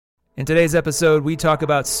In today's episode, we talk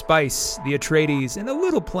about Spice, the Atreides, and a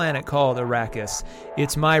little planet called Arrakis.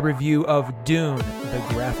 It's my review of Dune, the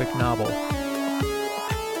graphic novel.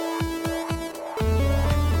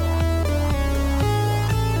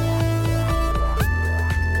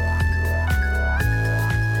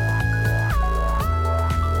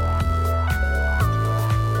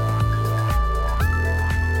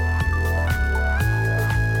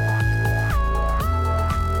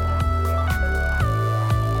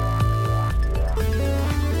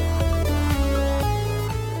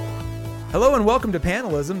 Hello and welcome to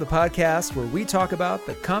Panelism, the podcast where we talk about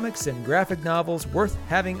the comics and graphic novels worth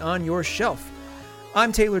having on your shelf.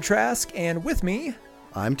 I'm Taylor Trask, and with me,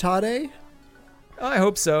 I'm Todd A. I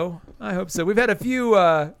hope so. We've had a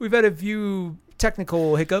few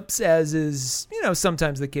technical hiccups, as is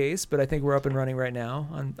sometimes the case, but I think we're up and running right now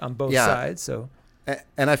on both sides. So,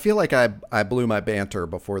 and I feel like I blew my banter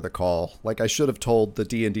before the call. Like I should have told the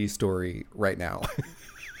D&D story right now.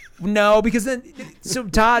 No, because then, so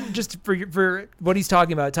Todd, just for what he's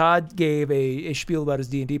talking about, Todd gave a spiel about his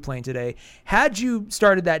D&D playing today. Had you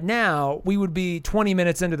started that now, we would be 20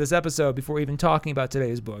 minutes into this episode before even talking about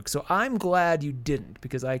today's book. So I'm glad you didn't,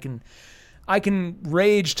 because I can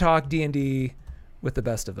rage talk D&D with the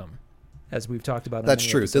best of them, as we've talked about. That's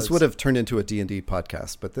true. Episodes. This would have turned into a D&D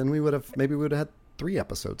podcast, but then we would have had 3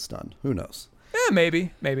 episodes done. Who knows? Yeah,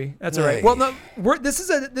 maybe. That's all right. Well, no, this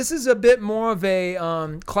is a bit more of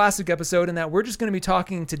a classic episode in that we're just going to be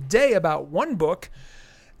talking today about one book,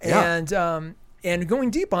 and going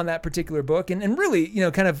deep on that particular book, and really,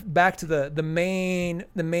 kind of back to the main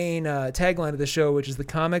tagline of the show, which is the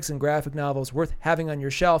comics and graphic novels worth having on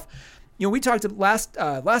your shelf. We talked last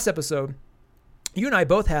episode. You and I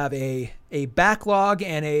both have a backlog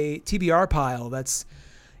and a TBR pile that's.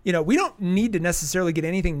 We don't need to necessarily get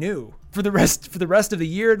anything new for the rest of the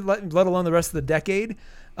year, let alone the rest of the decade.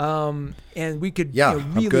 And we could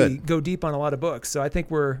really go deep on a lot of books. So I think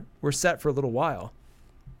we're set for a little while.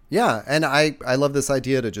 Yeah, and I love this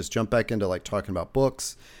idea to just jump back into like talking about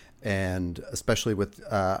books, and especially with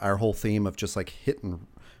our whole theme of just like hit and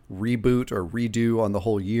reboot or redo on the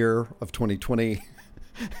whole year of 2020.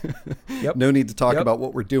 Yep. No need to talk about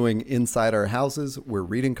what we're doing inside our houses. We're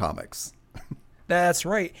reading comics. That's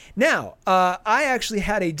right. Now, I actually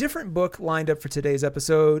had a different book lined up for today's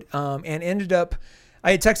episode, and ended up,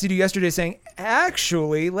 I had texted you yesterday saying,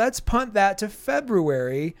 actually, let's punt that to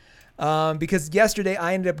February, because yesterday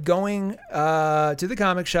I ended up going to the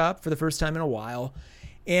comic shop for the first time in a while,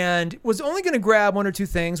 and was only going to grab 1 or 2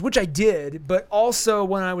 things, which I did, but also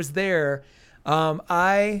when I was there,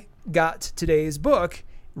 I got today's book,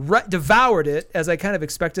 devoured it as I kind of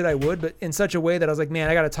expected I would, but in such a way that I was like, man,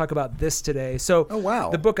 I got to talk about this today. So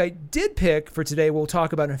the book I did pick for today, we'll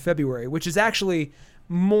talk about in February, which is actually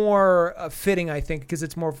more fitting, I think, because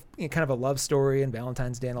it's more kind of a love story and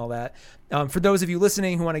Valentine's Day and all that. For those of you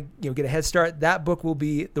listening who want to get a head start, that book will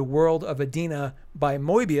be The World of Adina by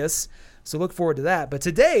Moebius. So look forward to that. But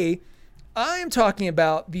today I am talking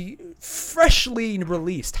about the freshly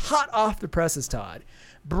released, hot off the presses, Todd,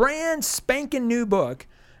 brand spanking new book,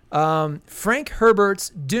 Frank Herbert's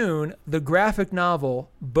Dune, the graphic novel,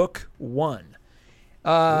 book 1.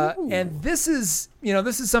 And this is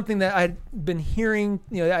something that I'd been hearing,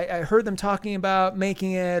 I heard them talking about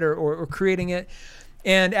making it or creating it.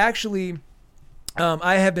 And actually,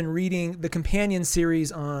 I have been reading the companion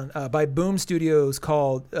series by Boom Studios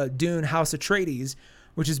called Dune House Atreides,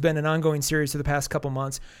 which has been an ongoing series for the past couple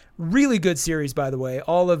months. Really good series, by the way.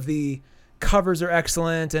 All of the covers are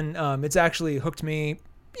excellent, and it's actually hooked me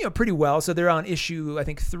pretty well. So they're on issue, I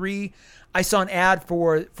think, 3. I saw an ad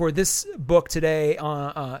for this book today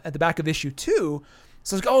at the back of issue 2.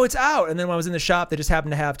 So I was like, oh, it's out. And then when I was in the shop, they just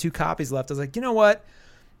happened to have 2 copies left. I was like, you know what?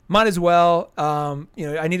 Might as well.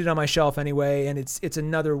 I need it on my shelf anyway, and it's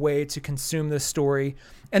another way to consume this story.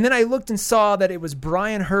 And then I looked and saw that it was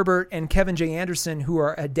Brian Herbert and Kevin J. Anderson who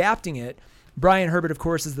are adapting it. Brian Herbert, of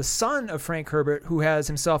course, is the son of Frank Herbert, who has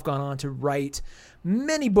himself gone on to write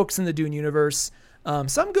many books in the Dune universe.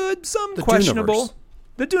 Some good, some questionable.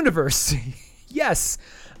 The Duneverse. Yes.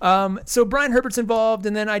 So Brian Herbert's involved,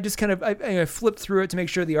 and then I just kind of I flipped through it to make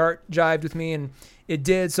sure the art jived with me, and it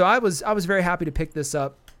did. So I was very happy to pick this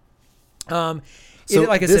up. Go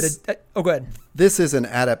ahead. This is an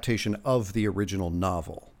adaptation of the original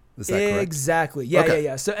novel. Is that correct? Exactly.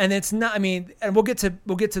 Yeah. So, and it's not, and we'll get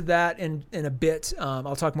to that in a bit.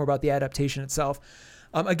 I'll talk more about the adaptation itself.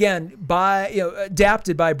 Again,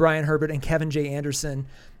 adapted by Brian Herbert and Kevin J. Anderson,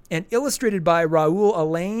 and illustrated by Raul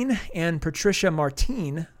Alain and Patricia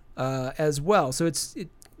Martin as well. So it's a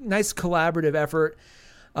nice collaborative effort.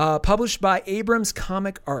 published by Abrams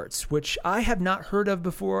Comic Arts, which I have not heard of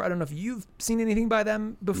before. I don't know if you've seen anything by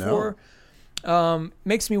them before. No.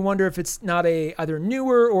 Makes me wonder if it's not either a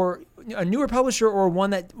newer publisher or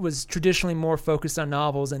one that was traditionally more focused on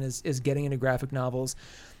novels and is getting into graphic novels.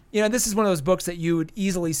 This is one of those books that you would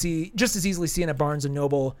just as easily see in a Barnes and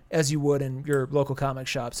Noble as you would in your local comic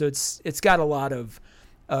shop. So it's got a lot of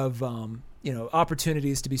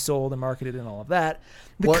opportunities to be sold and marketed and all of that.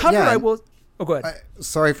 The cover, yeah, Oh, go ahead.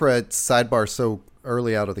 Sorry for a sidebar so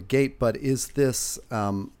early out of the gate, but is this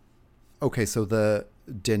okay? So the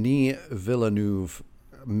Denis Villeneuve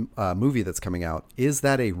movie that's coming out, is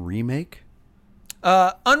that a remake?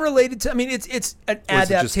 Unrelated to, it's an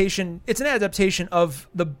adaptation. It's an adaptation of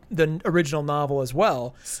the original novel as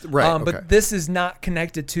well. Right. Okay. But this is not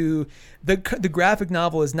connected to the graphic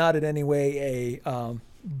novel. Is not in any way a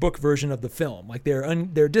book version of the film. Like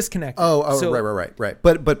they're disconnected. So, right.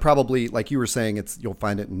 But probably, like you were saying, you'll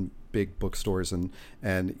find it in big bookstores and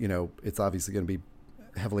it's obviously going to be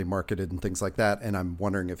heavily marketed and things like that. And I'm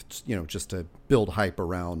wondering if it's, just to build hype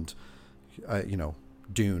around,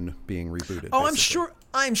 Dune being rebooted. Oh, basically.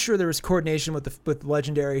 I'm sure there was coordination with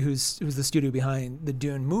Legendary, who's the studio behind the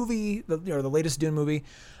Dune movie, the latest Dune movie.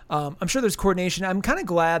 I'm sure there's coordination. I'm kind of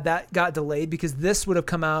glad that got delayed because this would have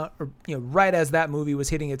come out, right as that movie was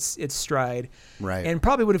hitting its stride, right? And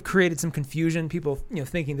probably would have created some confusion. People,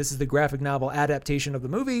 thinking this is the graphic novel adaptation of the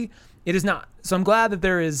movie. It is not. So I'm glad that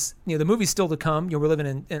there is, the movie's still to come. We're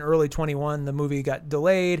living in early 21. The movie got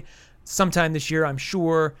delayed sometime this year, I'm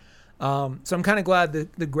sure. So I'm kind of glad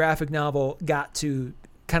that the graphic novel got to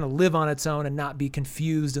kind of live on its own and not be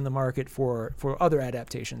confused in the market for other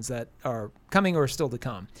adaptations that are coming or still to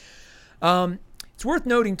come. It's worth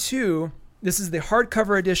noting too, this is the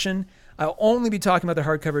hardcover edition. I'll only be talking about the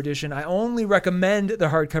hardcover edition. I only recommend the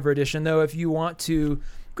hardcover edition, though. If you want to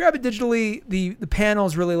grab it digitally, the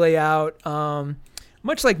panels really lay out,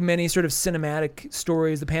 much like many sort of cinematic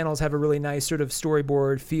stories. The panels have a really nice sort of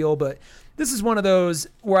storyboard feel, but this is one of those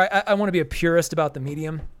where I want to be a purist about the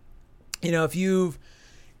medium.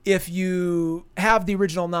 If you have the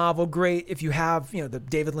original novel, great. If you have, the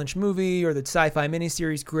David Lynch movie or the sci-fi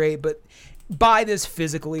miniseries, great. But buy this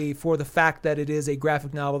physically for the fact that it is a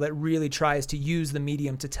graphic novel that really tries to use the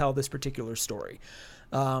medium to tell this particular story.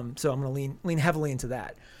 So I'm going to lean heavily into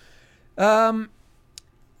that.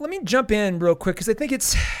 Let me jump in real quick because I think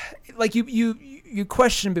it's like you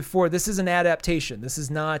questioned before. This is an adaptation. This is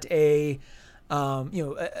not a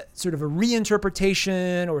sort of a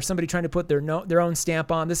reinterpretation or somebody trying to put their own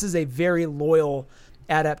stamp on. This is a very loyal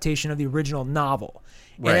adaptation of the original novel.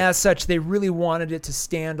 Right. And as such, they really wanted it to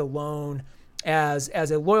stand alone as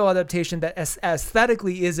a loyal adaptation that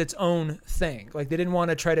aesthetically is its own thing. Like they didn't want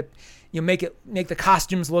to try to make the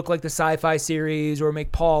costumes look like the sci-fi series or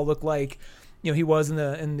make Paul look like he was in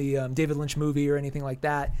the David Lynch movie or anything like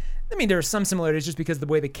that. There are some similarities just because the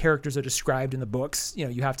way the characters are described in the books.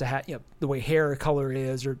 You have to have the way hair color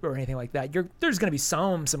is or anything like that. There's going to be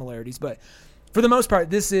some similarities, but for the most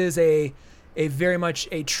part, this is a very much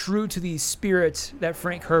a true to the spirit that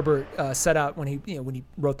Frank Herbert set out when he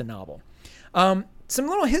wrote the novel. A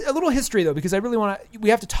little history though, because I really we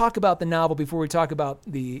have to talk about the novel before we talk about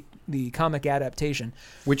the comic adaptation,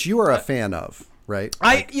 which you are a fan of, right?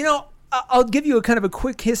 I'll give you a kind of a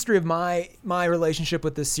quick history of my relationship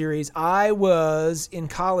with this series. I was in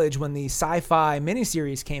college when the sci-fi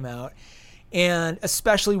miniseries came out, and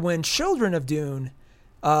especially when Children of Dune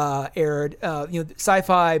aired.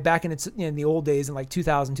 Sci-fi back in the old days in like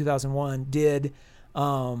 2000, 2001 did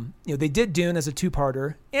they did Dune as a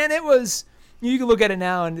two-parter, and it was. You can look at it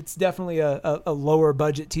now, and it's definitely a lower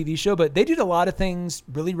budget TV show, but they did a lot of things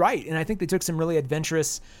really right, and I think they took some really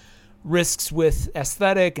adventurous risks with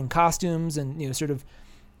aesthetic and costumes and sort of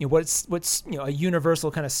what's a universal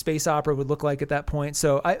kind of space opera would look like at that point.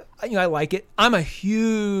 So I like it. I'm a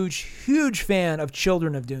huge fan of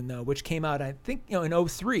Children of Dune though, which came out I think in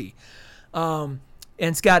 2003, and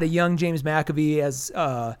it's got a young James McAvoy as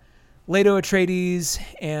Leto Atreides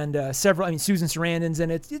and several. Susan Sarandon's in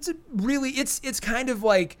it. It's kind of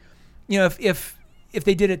like if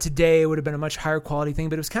they did it today, it would have been a much higher quality thing,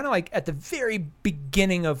 but it was kind of like at the very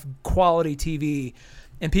beginning of quality TV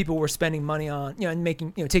and people were spending money on, and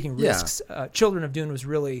making, taking risks. Yeah. Children of Dune was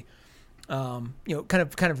really, kind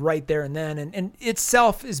of right there and then, and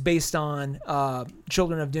itself is based on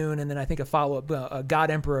Children of Dune. And then I think a follow-up, God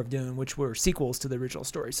Emperor of Dune, which were sequels to the original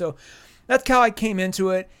story. So that's how I came into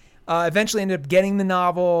it. Eventually ended up getting the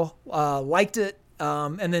novel, liked it.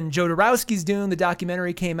 And then Jodorowsky's Dune, the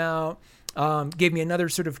documentary came out. Gave me another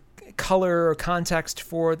sort of color or context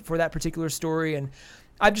for that particular story. And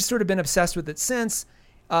I've just sort of been obsessed with it since.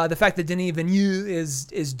 The fact that Denis Villeneuve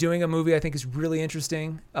is doing a movie, I think, is really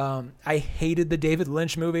interesting. I hated the David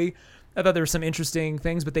Lynch movie. I thought there were some interesting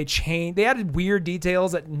things, but they added weird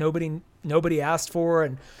details that nobody asked for,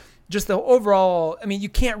 and just the overall. I mean, you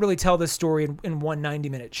can't really tell this story in one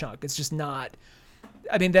 90-minute chunk. It's just not.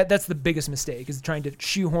 I mean, that's the biggest mistake, is trying to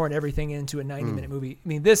shoehorn everything into a 90-minute movie. I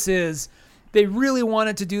mean, they really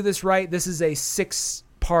wanted to do this right. This is a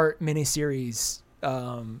 6-part miniseries,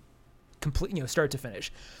 complete, start to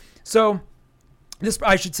finish. So this,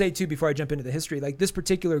 I should say too, before I jump into the history, like this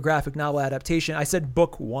particular graphic novel adaptation, I said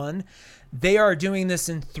book 1, they are doing this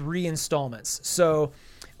in 3 installments. So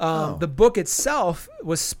the book itself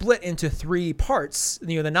was split into 3 parts.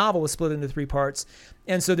 The novel was split into 3 parts.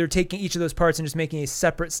 And so they're taking each of those parts and just making a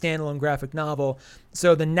separate standalone graphic novel.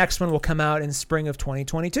 So the next one will come out in spring of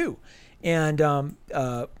 2022. And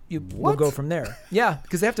we'll go from there. Yeah,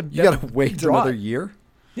 because they have to. You got to wait another year?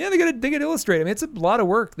 Yeah, they got to illustrate. I mean, it's a lot of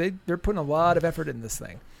work. They're putting a lot of effort in this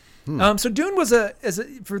thing. So Dune was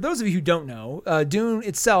for those of you who don't know, Dune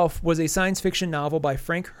itself was a science fiction novel by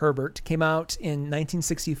Frank Herbert. Came out in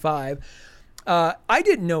 1965. I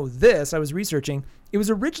didn't know this. I was researching. It was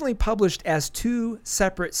originally published as 2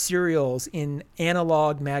 separate serials in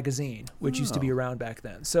Analog magazine, which used to be around back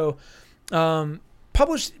then. So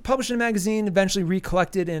published in a magazine, eventually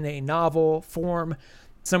recollected in a novel form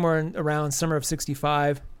somewhere around summer of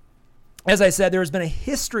 65. As I said, there has been a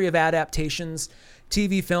history of adaptations,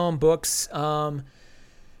 TV, film, books, the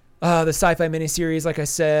sci-fi miniseries, like I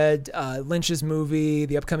said, Lynch's movie,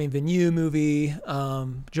 the upcoming Villeneuve movie,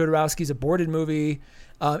 Jodorowsky's aborted movie.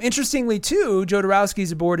 Interestingly, too,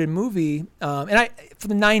 Jodorowsky's aborted movie, and for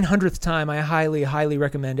the 900th time, I highly, highly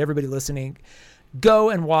recommend everybody listening,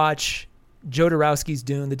 go and watch Jodorowsky's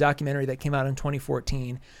Dune, the documentary that came out in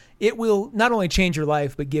 2014. It will not only change your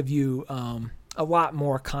life, but give you a lot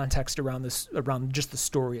more context around just the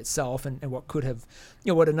story itself and what could have,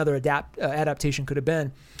 what another adaptation could have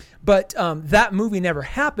been. But that movie never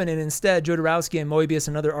happened, and instead Jodorowsky and Moebius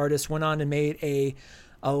and other artists went on and made a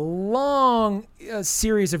long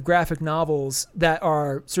series of graphic novels that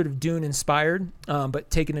are sort of Dune inspired,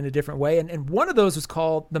 but taken in a different way. And one of those was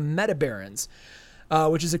called The Metabarons,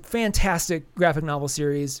 which is a fantastic graphic novel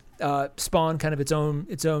series, spawned kind of its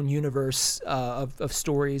own universe of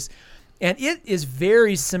stories. And it is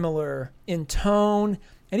very similar in tone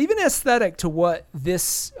and even aesthetic to what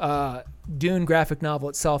this Dune graphic novel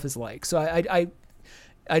itself is like. So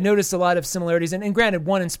I noticed a lot of similarities, and granted,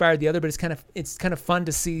 one inspired the other, but it's kind of fun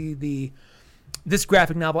to see this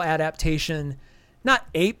graphic novel adaptation not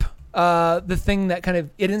ape the thing that kind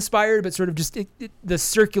of it inspired, but sort of just the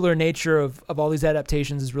circular nature of all these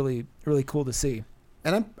adaptations is really, really cool to see.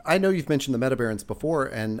 And I know you've mentioned the Metabarons before,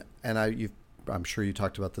 and I'm sure you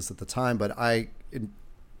talked about this at the time, but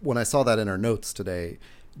when I saw that in our notes today,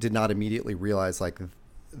 did not immediately realize like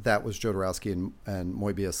that was Jodorowsky and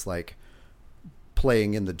Moebius like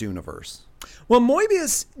playing in the Duneverse. Well,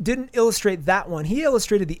 Moebius didn't illustrate that one. He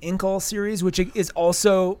illustrated the Incal series, which is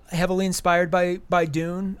also heavily inspired by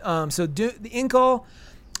Dune. So the Incal,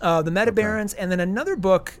 the Metabarons, and then another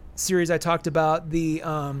book series I talked about,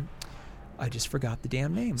 I just forgot the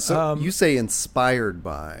damn name. So you say inspired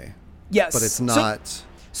by. Yes. But it's not.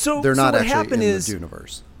 They're not actually in the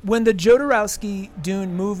Duneverse. When the Jodorowsky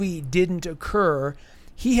Dune movie didn't occur,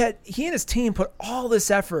 he and his team put all this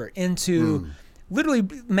effort into literally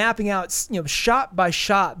mapping out, shot by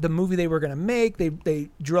shot, the movie they were going to make. They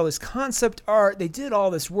drew all this concept art. They did all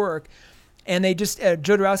this work, and they just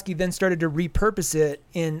Jodorowsky then started to repurpose it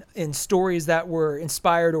in stories that were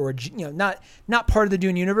inspired or not part of the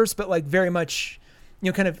Dune universe, but like very much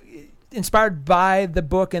kind of inspired by the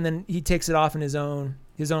book, and then he takes it off in his own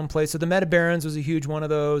place. So the Metabarons was a huge one of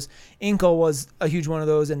those. Incal was a huge one of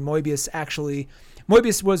those, and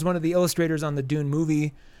Moebius was one of the illustrators on the Dune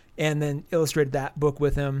movie, and then illustrated that book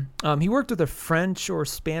with him. He worked with a French or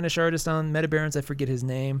Spanish artist on Metabarons, I forget his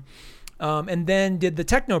name, and then did the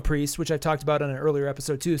Techno Priest, which I talked about on an earlier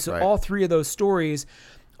episode too. So all 3 of those stories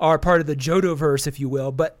are part of the Jodoverse, if you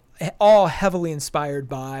will, but all heavily inspired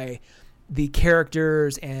by the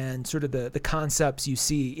characters and sort of the concepts you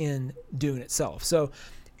see in Dune itself. So,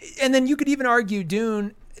 and then you could even argue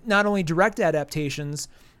Dune, not only direct adaptations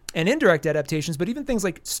and indirect adaptations, but even things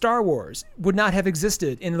like Star Wars would not have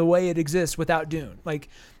existed in the way it exists without Dune. Like,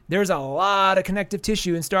 there's a lot of connective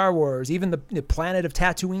tissue in Star Wars. Even the planet of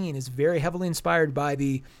Tatooine is very heavily inspired by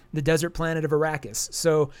the desert planet of Arrakis.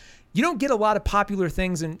 So you don't get a lot of popular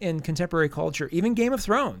things in contemporary culture, even Game of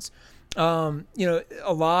Thrones. A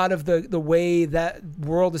lot of the way that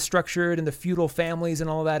world is structured and the feudal families and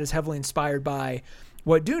all of that is heavily inspired by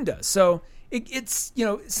what Dune does. So it's,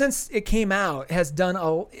 since it came out,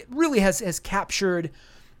 it really has captured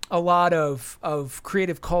a lot of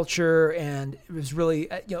creative culture, and it was really,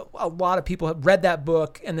 a lot of people have read that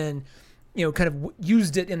book and then, kind of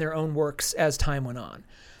used it in their own works as time went on.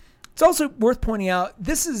 It's also worth pointing out,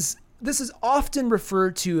 this is often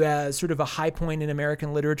referred to as sort of a high point in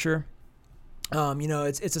American literature.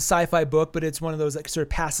 It's a sci-fi book, but it's one of those that sort of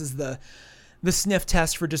passes the sniff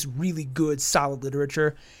test for just really good, solid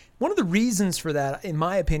literature. One of the reasons for that, in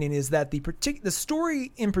my opinion, is that the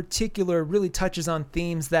story in particular really touches on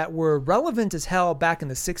themes that were relevant as hell back in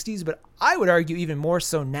the 60s, but I would argue even more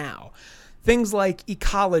so now. Things like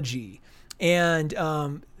ecology and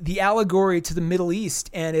the allegory to the Middle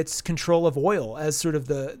East and its control of oil as sort of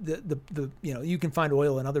the you can find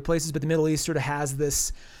oil in other places, but the Middle East sort of has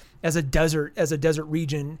this as a desert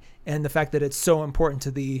region, and the fact that it's so important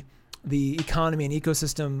to the economy and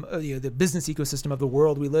ecosystem, the business ecosystem of the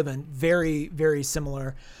world we live in, very, very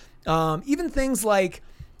similar. Even things like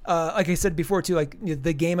I said before too, like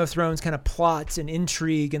the Game of Thrones kind of plots and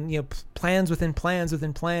intrigue and, plans within plans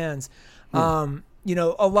within plans.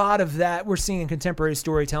 A lot of that we're seeing in contemporary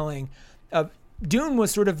storytelling. Dune was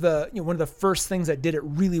sort of one of the first things that did it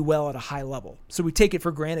really well at a high level. So we take it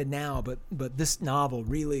for granted now, but this novel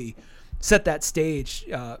really set that stage,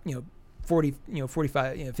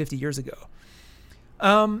 45, 50 years ago.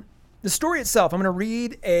 The story itself, I'm going to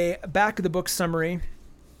read a back of the book summary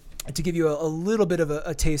to give you a little bit of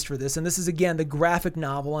a taste for this. And this is, again, the graphic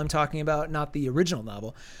novel I'm talking about, not the original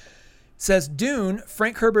novel. It says, Dune,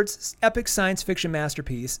 Frank Herbert's epic science fiction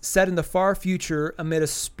masterpiece, set in the far future amid a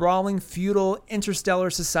sprawling feudal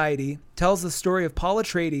interstellar society, tells the story of Paul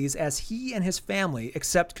Atreides as he and his family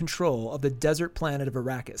accept control of the desert planet of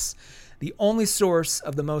Arrakis, the only source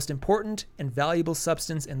of the most important and valuable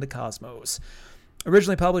substance in the cosmos.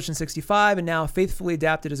 Originally published in 1965 and now faithfully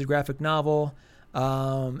adapted as a graphic novel,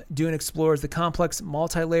 Dune explores the complex,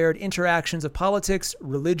 multi-layered interactions of politics,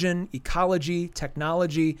 religion, ecology,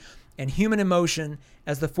 technology, and human emotion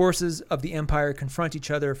as the forces of the Empire confront each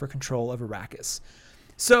other for control of Arrakis.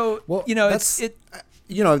 So, this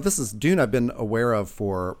is Dune I've been aware of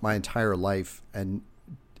for my entire life, and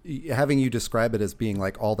having you describe it as being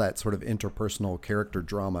like all that sort of interpersonal character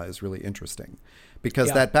drama is really interesting,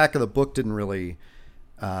 because that back of the book didn't really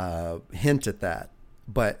hint at that.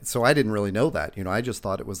 But so I didn't really know that. I just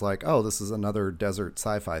thought it was like, oh, this is another desert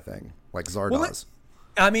sci-fi thing like Zardoz. Well,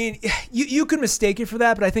 I mean, you could mistake it for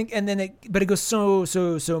that, but I think, but it goes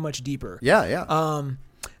so much deeper. Yeah.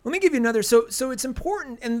 Let me give you another. So it's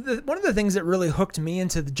important, and one of the things that really hooked me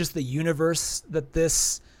into just the universe that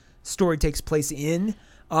this story takes place in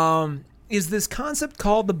is this concept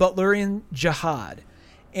called the Butlerian Jihad,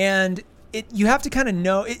 and you have to kind of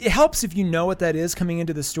know. It helps if you know what that is coming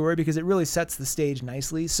into the story, because it really sets the stage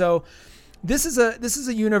nicely. So this is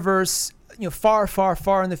a universe, far, far,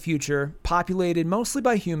 far in the future, populated mostly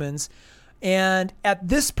by humans. And at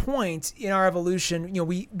this point in our evolution,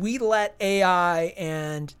 we let AI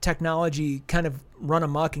and technology kind of run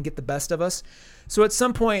amok and get the best of us. So at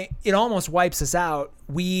some point, it almost wipes us out.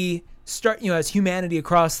 We start, as humanity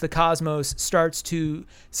across the cosmos starts to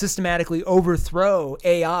systematically overthrow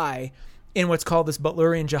AI in what's called this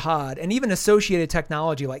Butlerian Jihad, and even associated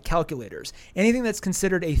technology like calculators. Anything that's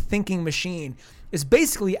considered a thinking machine is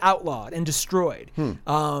basically outlawed and destroyed,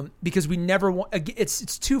 because we never want.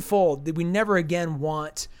 It's twofold. We never again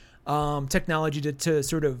want technology to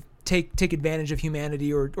sort of take advantage of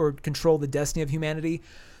humanity or control the destiny of humanity.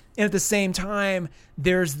 And at the same time,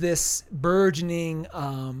 there's this burgeoning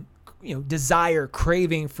desire,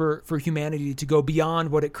 craving for humanity to go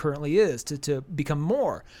beyond what it currently is, to become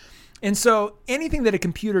more. And so anything that a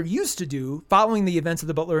computer used to do following the events of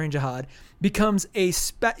the Butlerian Jihad becomes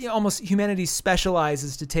almost humanity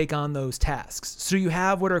specializes to take on those tasks. So you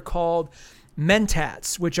have what are called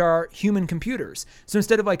mentats, which are human computers. So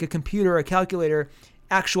instead of like a computer or a calculator,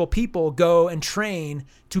 actual people go and train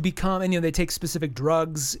to become, and they take specific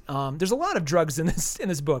drugs. There's a lot of drugs in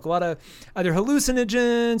this book, a lot of either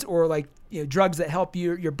hallucinogens or like drugs that help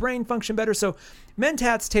your brain function better. So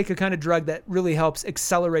mentats take a kind of drug that really helps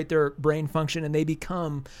accelerate their brain function, and they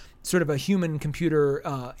become sort of a human computer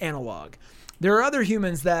analog. There are other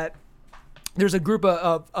humans that there's a group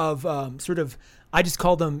of sort of, I just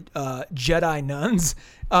call them Jedi nuns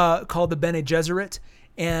called the Bene Gesserit.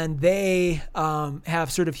 And they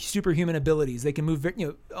have sort of superhuman abilities. They can move,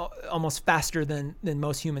 almost faster than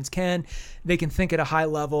most humans can. They can think at a high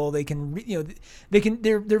level. They can,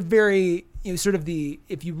 they're very, sort of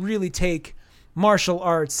if you really take martial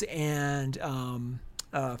arts and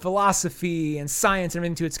philosophy and science and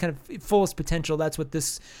everything to its kind of fullest potential, that's what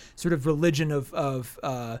this sort of religion of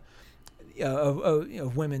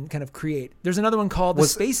of women kind of create. There's another one called the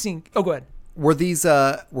spacing. Oh, go ahead.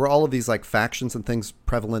 Were all of these like factions and things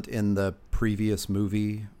prevalent in the previous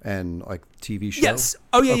movie and like TV show? Yes.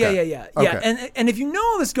 Oh yeah, Okay. yeah. Okay. And if you know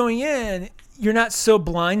all this going in, you're not so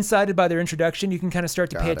blindsided by their introduction. You can kind of start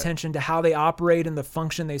to pay attention to how they operate and the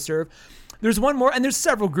function they serve. There's one more, and there's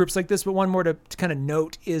several groups like this, but one more to kind of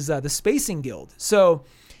note is the Spacing Guild. So,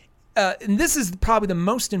 and this is probably the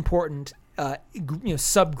most important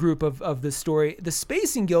subgroup of the story, the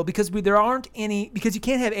Spacing Guild, because there aren't any, because you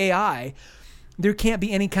can't have AI. There can't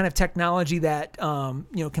be any kind of technology that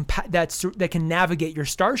that can navigate your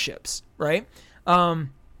starships, right?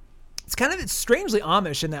 It's strangely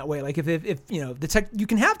Amish in that way. Like if you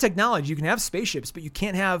can have technology, you can have spaceships, but you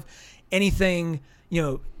can't have anything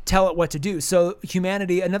tell it what to do. So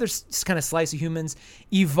humanity, another kind of slice of humans,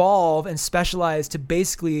 evolve and specialize to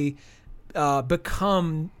basically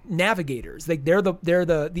become navigators. Like they're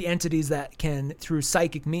the entities that can, through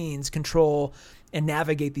psychic means, control and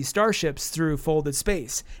navigate these starships through folded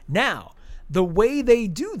space. Now, the way they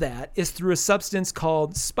do that is through a substance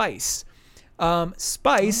called spice.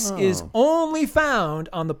 Spice is only found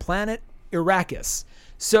on the planet Arrakis.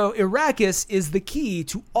 So Arrakis is the key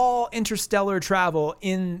to all interstellar travel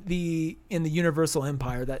in the Universal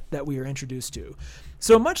Empire that we are introduced to.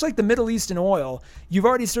 So much like the Middle East and oil, you've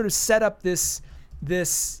already sort of set up this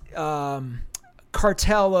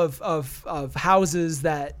cartel of houses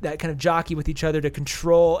that kind of jockey with each other to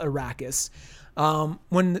control Arrakis.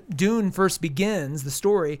 When Dune first begins the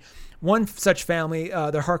story, one such family,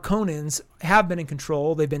 the Harkonnens, have been in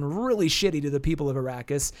control. They've been really shitty to the people of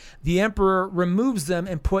Arrakis. The Emperor removes them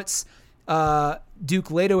and puts Duke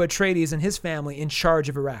Leto Atreides and his family in charge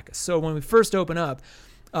of Arrakis. So when we first open up,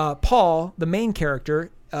 Paul, the main character,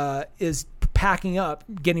 is packing up,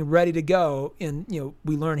 getting ready to go, and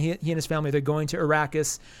we learn he and his family, they're going to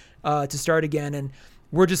Arrakis to start again, and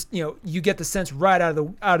we're just you get the sense right out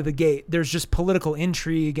of the gate there's just political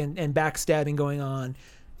intrigue and backstabbing going on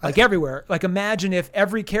like everywhere. Like imagine if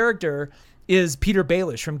every character is Peter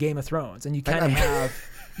Baelish from Game of Thrones, and you kind of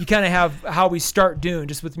have how we start Dune,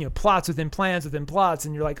 just with plots within plans within plots,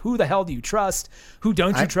 and you're like, who the hell do you trust? Who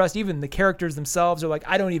don't you trust? Even the characters themselves are like,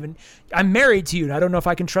 I'm married to you, and I don't know if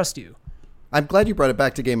I can trust you. I'm glad you brought it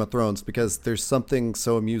back to Game of Thrones, because there's something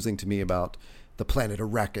so amusing to me about the planet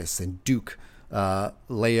Arrakis and Duke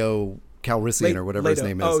Leo Calrissian or whatever his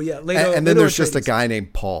name is. Oh yeah, Leto, and then there's Atreides. Just a guy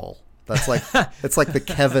named Paul. That's like it's like the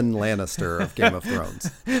Kevin Lannister of Game of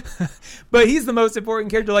Thrones. But he's the most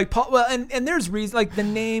important character, like Paul. Well, and there's reason, like the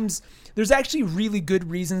names. There's actually really good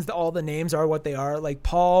reasons that all the names are what they are. Like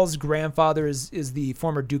Paul's grandfather is the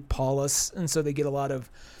former Duke Paulus, and so they get a lot of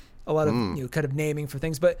kind of naming for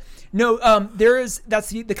things. But no, that's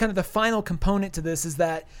the kind of the final component to this is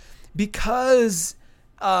that because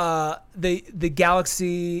the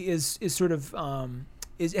galaxy is sort of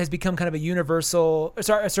has become kind of a universal,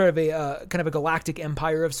 sort of a kind of a galactic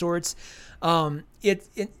empire of sorts.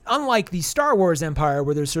 It unlike the Star Wars empire,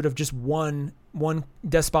 where there's sort of just one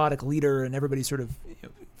despotic leader and everybody sort of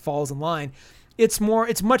falls in line. It's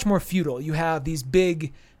much more feudal. You have these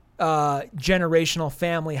big generational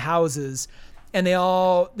family houses, and they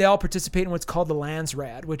all participate in what's called the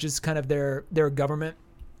Landsraad, which is kind of their government.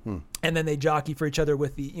 And then they jockey for each other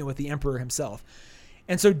with the Emperor himself.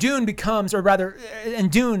 And so Dune becomes, or rather,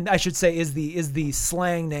 and Dune, I should say, is the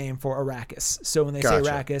slang name for Arrakis. So when they say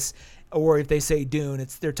Arrakis, or if they say Dune,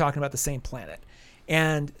 they're talking about the same planet.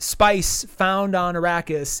 And spice found on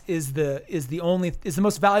Arrakis is the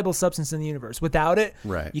most valuable substance in the universe. Without it,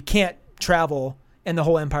 you can't travel, and the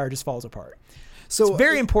whole empire just falls apart. So it's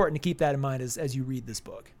very important to keep that in mind as you read this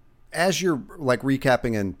book. As you're like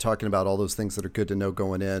recapping and talking about all those things that are good to know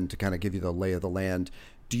going in to kind of give you the lay of the land,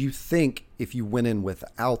 do you think if you went in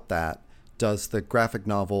without that, does the graphic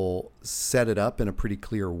novel set it up in a pretty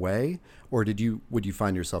clear way, or would you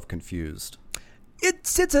find yourself confused? It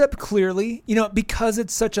sets it up clearly, because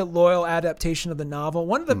it's such a loyal adaptation of the novel.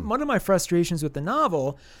 One of my frustrations with the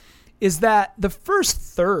novel is that the first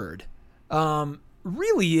third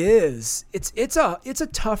really is it's a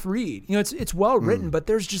tough read. It's well written, but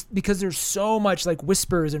because there's so much like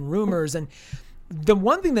whispers and rumors, and the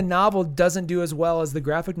one thing the novel doesn't do as well as the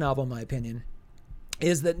graphic novel, in my opinion,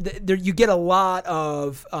 is that you get a lot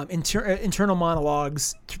of internal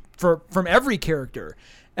monologues from every character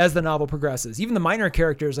as the novel progresses. Even the minor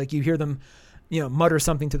characters, like you hear them mutter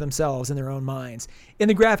something to themselves in their own minds. In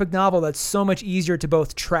the graphic novel, that's so much easier to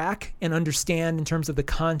both track and understand in terms of the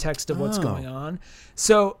context of what's going on.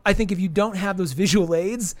 So I think if you don't have those visual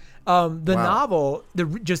aids, the novel,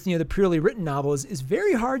 the purely written novel is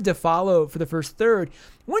very hard to follow for the first third.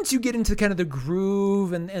 Once you get into kind of the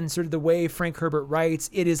groove and sort of the way Frank Herbert writes,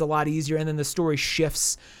 it is a lot easier. And then the story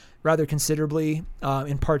shifts rather considerably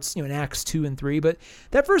in parts, in acts 2 and 3. But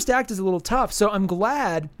that first act is a little tough. So I'm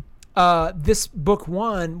glad this book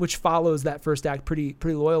 1, which follows that first act pretty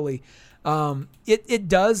loyally, it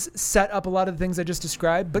does set up a lot of the things I just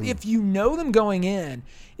described. But if you know them going in,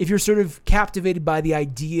 if you're sort of captivated by the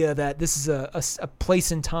idea that this is a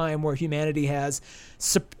place in time where humanity has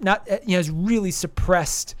has really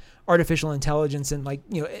suppressed artificial intelligence and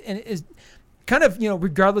and is kind of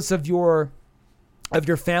regardless of your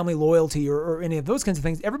family loyalty or any of those kinds of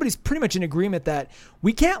things, everybody's pretty much in agreement that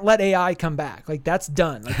we can't let AI come back. Like, that's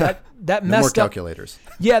done. Like that no messed more up calculators.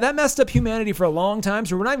 Yeah, that messed up humanity for a long time.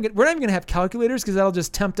 So we're not even going to have calculators because that'll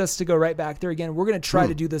just tempt us to go right back there again. We're going to try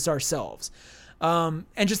to do this ourselves. And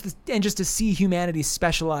just to see humanity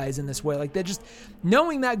specialize in this way, like that, just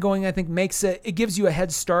knowing that going, I think makes it gives you a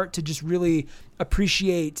head start to just really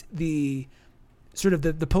appreciate the sort of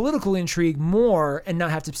the political intrigue more and not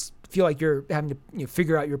have to feel like you're having to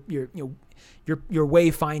figure out your way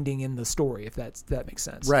finding in the story, if that makes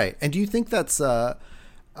sense. Right. And do you think that's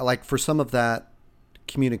like for some of that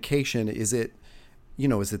communication, is it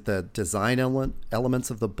the design elements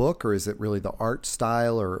of the book, or is it really the art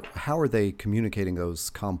style, or how are they communicating those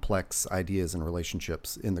complex ideas and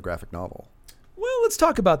relationships in the graphic novel? Well, let's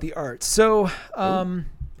talk about the art. So,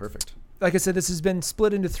 perfect. Like I said, this has been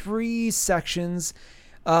split into 3 sections.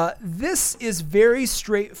 This is very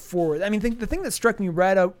straightforward. I mean, the thing that struck me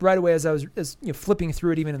right away as I was flipping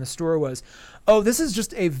through it, even in the store, was, this is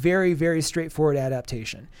just a very, very straightforward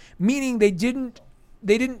adaptation. Meaning they didn't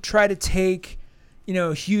try to take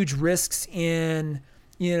huge risks in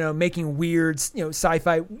making weird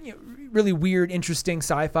sci-fi, really weird, interesting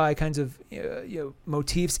sci-fi kinds of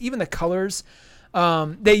motifs. Even the colors,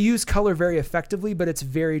 they use color very effectively, but it's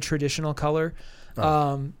very traditional color.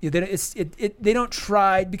 They don't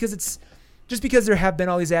try, because there have been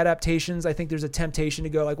all these adaptations. I think there's a temptation to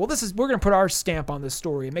go like, well, we're going to put our stamp on this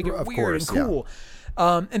story and make it weird and cool.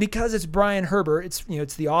 Yeah. And because it's Brian Herbert,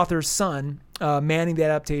 it's the author's son, manning the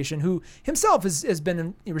adaptation, who himself has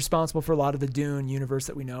been responsible for a lot of the Dune universe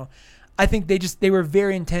that we know. I think they were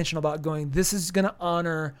very intentional about going, this is going to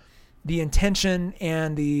honor the intention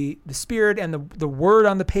and the spirit and the word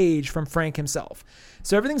on the page from Frank himself.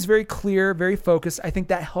 So everything's very clear, very focused. I think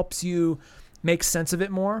that helps you make sense of it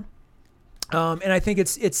more. And I think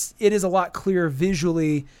it is a lot clearer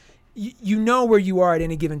visually. You know where you are at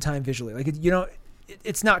any given time visually. Like,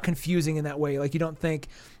 it's not confusing in that way. Like, you don't think,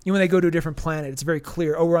 when they go to a different planet, it's very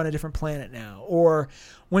clear, we're on a different planet now. Or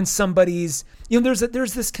when somebody's,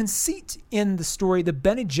 there's this conceit in the story, the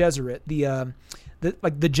Bene Gesserit, the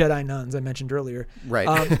Jedi nuns I mentioned earlier.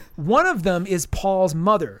 Right. One of them is Paul's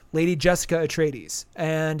mother, Lady Jessica Atreides.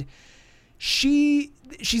 And she's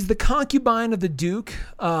the concubine of the Duke,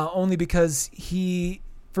 only because he,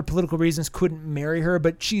 for political reasons, couldn't marry her,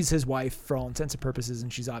 but she's his wife for all intents and purposes,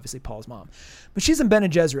 and she's obviously Paul's mom. But she's in Bene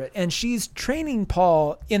Gesserit, and she's training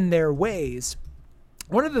Paul in their ways.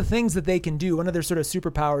 One of the things that they can do, one of their sort of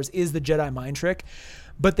superpowers, is the Jedi mind trick,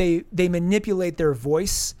 but they manipulate their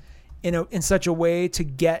voice in such a way to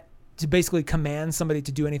basically command somebody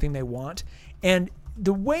to do anything they want. And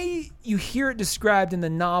the way you hear it described in the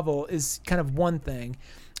novel is kind of one thing.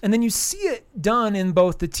 And then you see it done in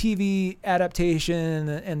both the TV adaptation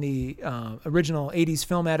and the original 80s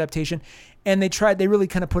film adaptation. And they really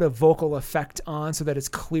kind of put a vocal effect on so that it's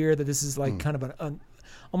clear that this is like kind of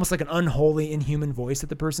almost like an unholy, inhuman voice that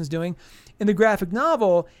the person's doing. In the graphic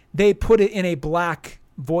novel, they put it in a black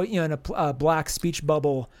voice, in a black speech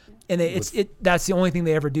bubble. And that's the only thing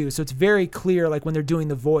they ever do. So it's very clear, like when they're doing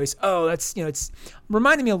the voice, that's, it's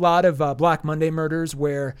reminding me a lot of Black Monday Murders,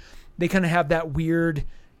 where they kind of have that weird,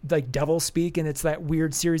 like, devil speak, and it's that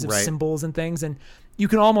weird series of symbols and things. And you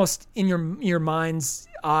can almost, in your mind's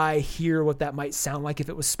eye, hear what that might sound like if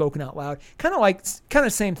it was spoken out loud. Kind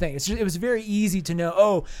of same thing. It was very easy to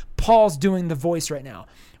know, Paul's doing the voice right now.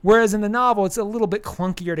 Whereas in the novel, it's a little bit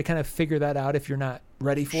clunkier to kind of figure that out if you're not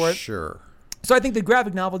ready for it. Sure. So I think the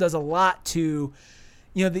graphic novel does a lot to,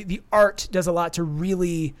 the art does a lot to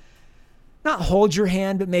really not hold your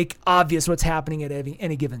hand, but make obvious what's happening at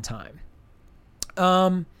any given time.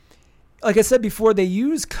 Like I said before, they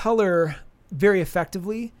use color very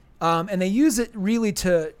effectively, and they use it really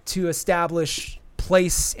to establish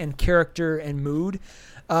place and character and mood.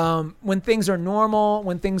 When things are normal,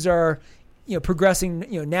 when things are progressing,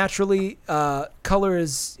 naturally. Color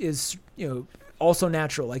is also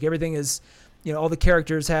natural. Like everything is, all the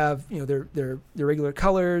characters have, their regular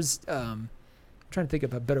colors. Trying to think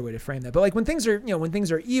of a better way to frame that, but like when things are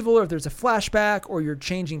evil, or if there's a flashback, or you're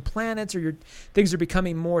changing planets, or things are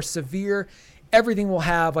becoming more severe, everything will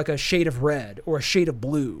have like a shade of red or a shade of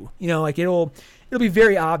blue. Like it'll be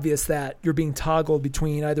very obvious that you're being toggled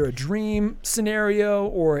between either a dream scenario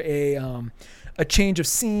or a change of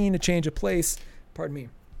scene, a change of place. Pardon me.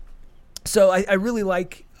 So I really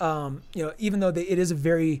like, even though it is a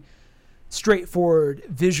very straightforward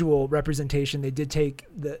visual representation, they did take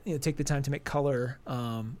the time to make color,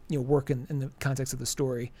 work in the context of the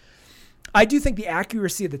story. I do think the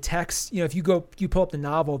accuracy of the text, if you pull up the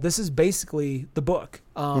novel, this is basically the book.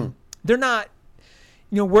 They're not,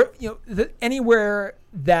 anywhere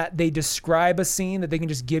that they describe a scene that they can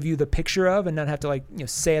just give you the picture of and not have to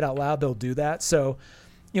say it out loud, they'll do that. So,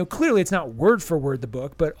 clearly it's not word for word the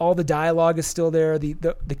book, but all the dialogue is still there.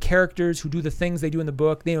 The characters who do the things they do in the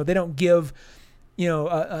book, they don't give,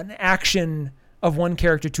 an action of one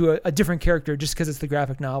character to a different character just because it's the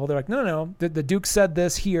graphic novel. They're like, no, the Duke said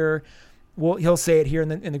this here. Well, he'll say it here in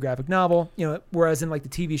the graphic novel, whereas in like the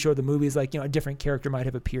TV show, the movies, like, a different character might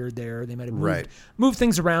have appeared there. They might have moved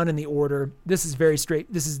things around in the order. This is very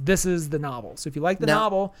straight. This is the novel. So if you like the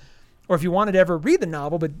novel, or if you wanted to ever read the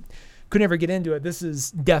novel, but could never get into it, this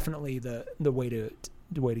is definitely the way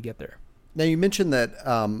to get there. Now you mentioned that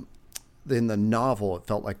in the novel, it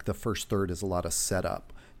felt like the first third is a lot of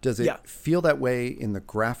setup. Does it feel that way in the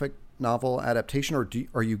graphic novel adaptation, or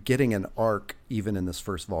are you getting an arc even in this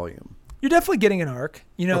first volume? You're definitely getting an arc.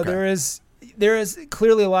 Okay. There is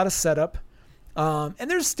clearly a lot of setup, and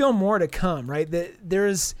there's still more to come. Right? I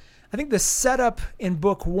think the setup in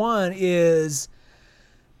book 1 is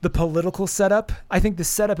the political setup. I think the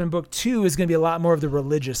setup in book 2 is going to be a lot more of the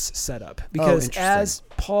religious setup, because as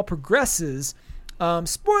Paul progresses,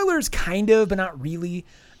 spoilers kind of, but not really.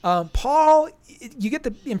 Paul, you get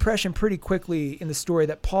the impression pretty quickly in the story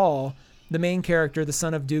that Paul, the main character, the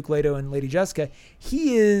son of Duke Leto and Lady Jessica,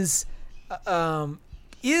 he is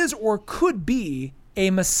or could be a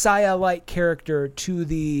Messiah-like character to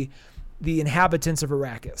the inhabitants of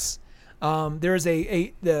Arrakis. There's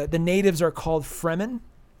the natives are called Fremen,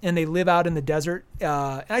 and they live out in the desert.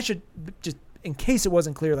 And I should just, in case it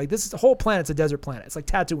wasn't clear, like the whole planet's a desert planet. It's like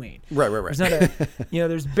Tatooine. Right. There's not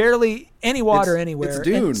there's barely any water anywhere. It's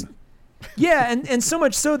Dune. And so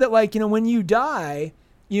much so that when you die,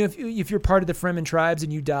 if you're part of the Fremen tribes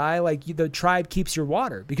and you die, the tribe keeps your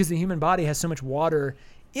water, because the human body has so much water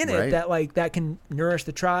in it that that can nourish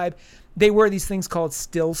the tribe. They wear these things called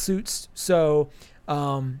still suits. So,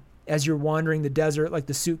 as you're wandering the desert,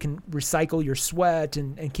 the suit can recycle your sweat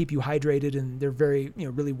and keep you hydrated, and they're very,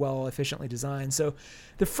 really well efficiently designed. So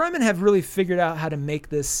the Fremen have really figured out how to make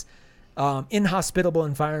this inhospitable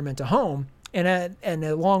environment a home. And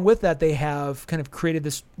along with that, they have kind of created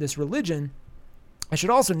this religion. I should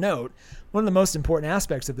also note, one of the most important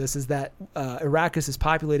aspects of this is that Arrakis is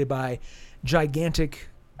populated by gigantic,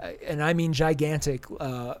 and I mean gigantic,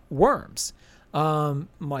 worms.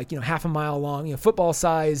 Half a mile long, football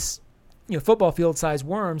field size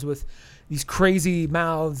worms with these crazy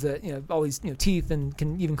mouths that, all these, teeth, and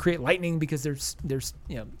can even create lightning because there's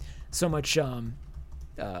so much,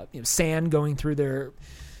 sand going through their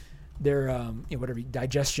whatever,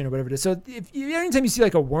 digestion or whatever it is. So anytime you see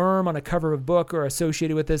a worm on a cover of a book or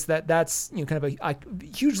associated with this, that's kind of a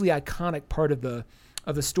hugely iconic part of the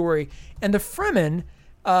story. And the Fremen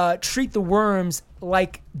treat the worms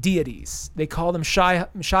like deities. They call them Shai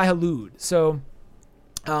Hulud. So,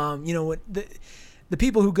 the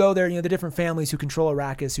people who go there, the different families who control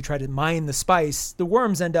Arrakis, who try to mine the spice, the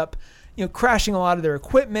worms end up, crashing a lot of their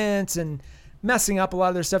equipment and messing up a lot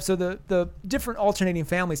of their stuff. So the different alternating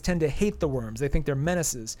families tend to hate the worms. They think they're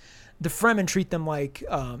menaces. The Fremen treat them like,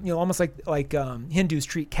 almost like Hindus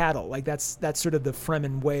treat cattle. That's sort of the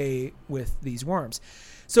Fremen way with these worms.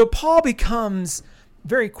 So Paul becomes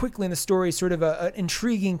very quickly in the story sort of an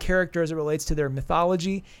intriguing character as it relates to their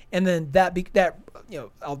mythology. And then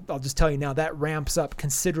I'll just tell you now, that ramps up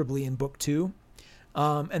considerably in book 2.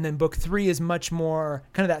 And then book 3 is much more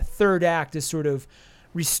kind of that third act is sort of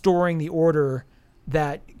restoring the order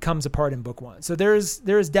that comes apart in book 1. So there's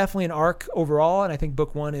definitely an arc overall, and I think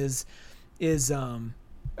book 1 is a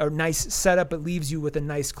nice setup, but leaves you with a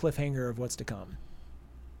nice cliffhanger of what's to come.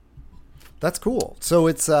 That's cool. So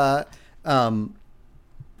it's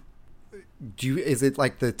do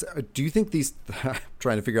you think these I'm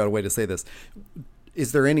trying to figure out a way to say this,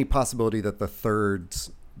 is there any possibility that the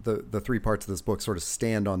three parts of this book sort of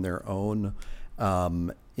stand on their own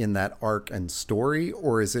in that arc and story,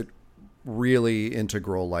 or is it really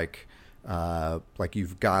integral, like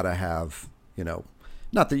you've got to have,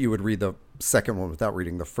 not that you would read the second one without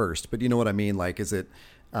reading the first, but you know what I mean? Like, is it,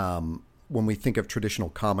 when we think of traditional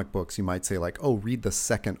comic books, you might say like, oh, read the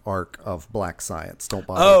second arc of Black Science. Don't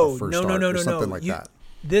bother with the first arc or something like that.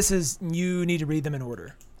 You need to read them in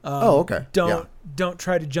order. Okay. Don't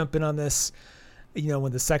try to jump in on this,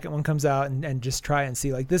 when the second one comes out and just try and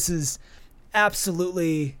see, like, this is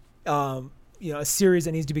absolutely, a series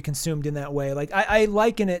that needs to be consumed in that way. Like I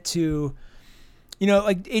liken it to,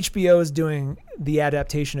 like HBO is doing the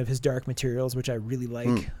adaptation of his Dark Materials, which I really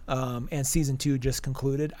like. And season 2 just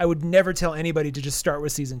concluded. I would never tell anybody to just start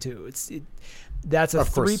with season 2. That's a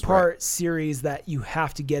 3-part series that you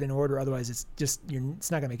have to get in order. Otherwise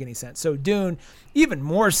it's not gonna make any sense. So Dune, even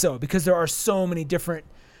more so, because there are so many different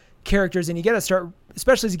characters, and you got to start,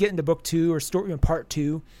 especially as you get into book 2 or story part 2,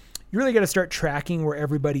 you really got to start tracking where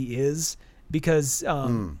everybody is, because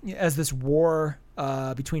as this war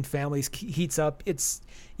between families heats up,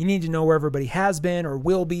 you need to know where everybody has been or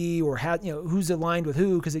will be, or who's aligned with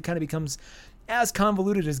who, because it kind of becomes as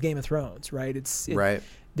convoluted as Game of Thrones, right? Right.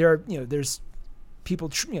 There's people,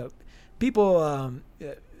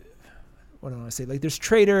 what do I want to say? Like, there's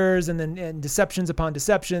traitors and deceptions upon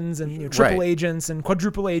deceptions, and triple agents and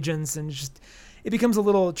quadruple agents, and it becomes a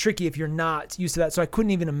little tricky if you're not used to that. So I couldn't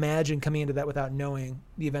even imagine coming into that without knowing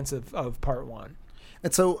the events of part 1.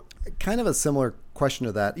 And so, kind of a similar question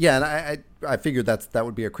to that. Yeah, and I figured that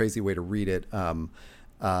would be a crazy way to read it.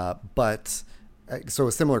 But so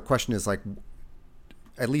a similar question is, like,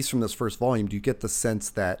 at least from this first volume, do you get the sense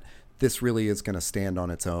that this really is going to stand on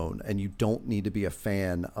its own, and you don't need to be a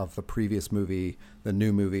fan of the previous movie, the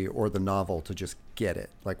new movie, or the novel to just get it?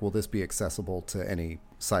 Like, will this be accessible to any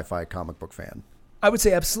sci-fi comic book fan? I would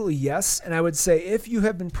say absolutely yes. And I would say if you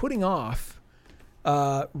have been putting off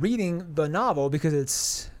reading the novel because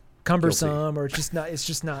it's cumbersome or it's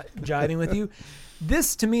just not jiving with you,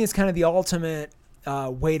 this to me is kind of the ultimate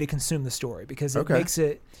way to consume the story, because it makes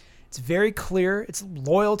it's very clear. It's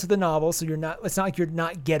loyal to the novel, so it's not like you're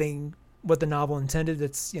not getting what the novel intended.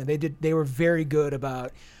 It's, they were very good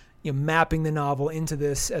about, mapping the novel into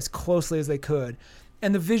this as closely as they could,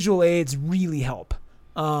 and the visual aids really help.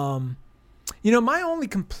 My only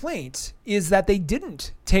complaint is that they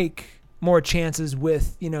didn't take more chances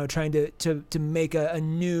with, trying to make a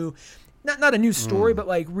new, not a new story, but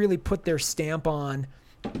like really put their stamp on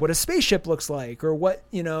what a spaceship looks like, or what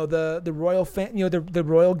the royal the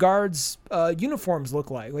royal guards uniforms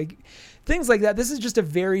look like things like that. This is just a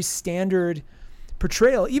very standard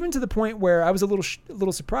portrayal, even to the point where I was a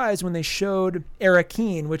little surprised when they showed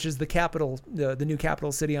Arrakeen, which is the capital, the new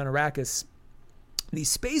capital city on Arrakis. The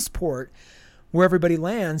spaceport where everybody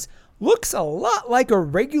lands looks a lot like a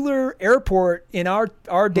regular airport in our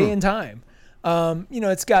day and time.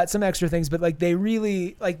 It's got some extra things, but like they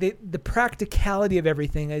really the practicality of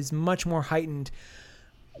everything is much more heightened.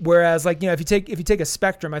 Whereas if you take a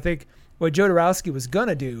Spectrum, I think what Jodorowsky was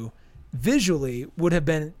gonna do visually would have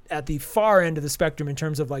been at the far end of the spectrum in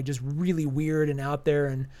terms of like just really weird and out there.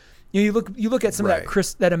 And you look at some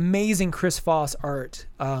of that amazing Chris Foss art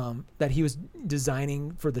that he was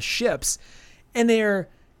designing for the ships, and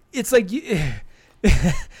it's like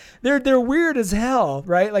they're weird as hell,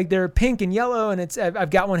 right? Like they're pink and yellow, and I've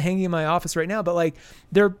got one hanging in my office right now, but like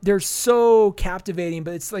they're so captivating,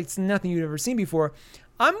 but it's like it's nothing you've ever seen before.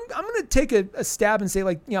 I'm going to take a stab and say,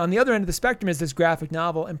 like, on the other end of the spectrum is this graphic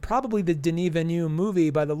novel, and probably the Denis Villeneuve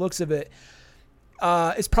movie, by the looks of it,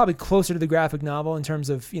 is probably closer to the graphic novel in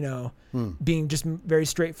terms of, being just very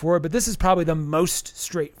straightforward, but this is probably the most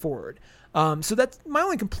straightforward. So that's my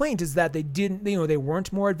only complaint, is that they didn't, they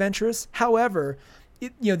weren't more adventurous. However,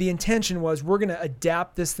 the intention was, we're going to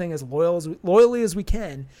adapt this thing as loyally as we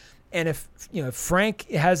can. And if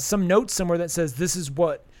Frank has some note somewhere that says, this is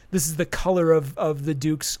the color of the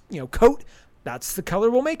Duke's, coat, that's the color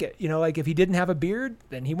we'll make it. Like if he didn't have a beard,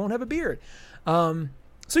 then he won't have a beard. So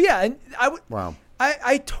yeah, and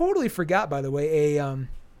I totally forgot, by the way,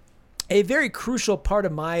 a very crucial part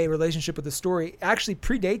of my relationship with the story actually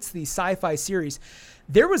predates the sci-fi series.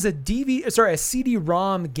 There was a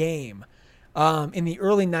CD-ROM game in the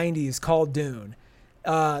early 90s called Dune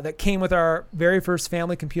that came with our very first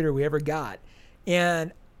family computer we ever got.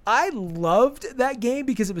 And I loved that game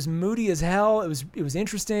because it was moody as hell. It was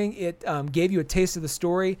interesting. It gave you a taste of the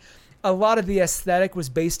story. A lot of the aesthetic was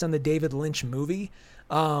based on the David Lynch movie.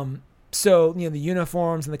 So, the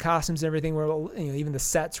uniforms and the costumes and everything were, even the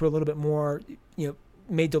sets were a little bit more,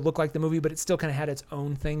 made to look like the movie, but it still kind of had its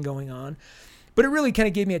own thing going on. but it really kind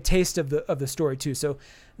of gave me a taste of the story too. So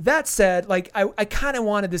that said, like I kind of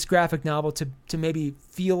wanted this graphic novel to maybe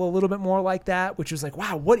feel a little bit more like that, which was like,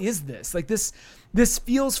 wow, what is this? Like this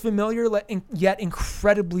feels familiar yet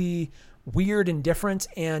incredibly weird and different.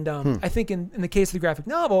 And I think in the case of the graphic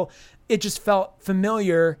novel, it just felt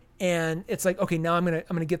familiar, and it's like, okay, now I'm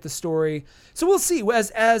gonna get the story. So we'll see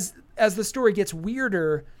as the story gets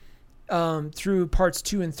weirder through parts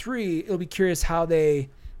 2 and 3. It'll be curious how we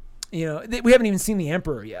haven't even seen the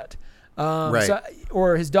Emperor yet, right? So,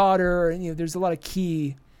 or his daughter. There's a lot of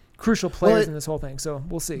key, crucial players in this whole thing. So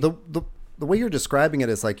we'll see. The way you're describing it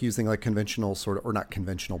is like using like conventional or not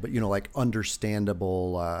conventional, but like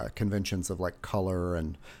understandable conventions of like color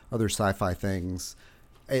and other sci-fi things.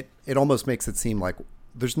 It almost makes it seem like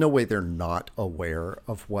there's no way they're not aware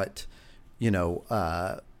of what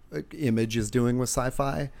Image is doing with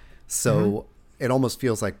sci-fi. So it almost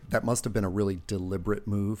feels like that must have been a really deliberate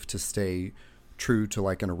move to stay true to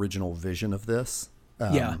like an original vision of this.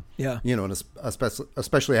 Yeah. And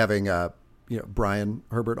especially having Brian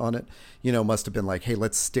Herbert on it, must have been like, hey,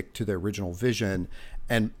 let's stick to the original vision.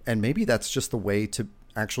 And maybe that's just the way to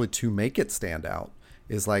make it stand out,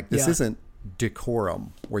 is like, this isn't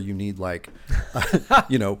Decorum where you need like,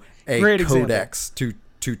 a codex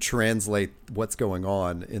to translate what's going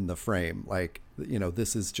on in the frame. Like,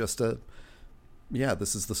 this is just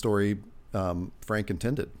this is the story Frank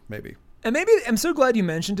intended, maybe. And maybe I'm so glad you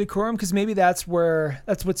mentioned Decorum, because maybe that's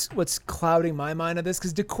what's clouding my mind of this,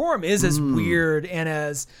 because Decorum is as weird and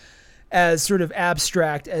as sort of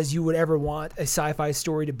abstract as you would ever want a sci-fi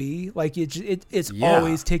story to be. Like it's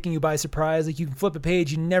always taking you by surprise. Like you can flip a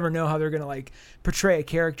page, you never know how they're going to like portray a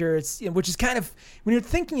character. Which is kind of, when you're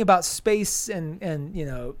thinking about space and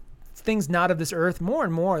things not of this earth more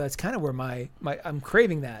and more, that's kind of where I'm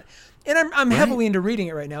craving that. And I'm heavily into reading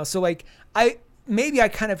it right now. So like maybe I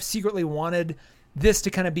kind of secretly wanted this to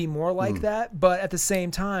kind of be more like that, but at the same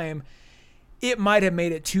time, it might have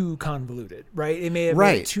made it too convoluted, right? It may have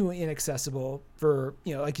made it too inaccessible for,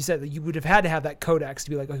 like you said, you would have had to have that codex to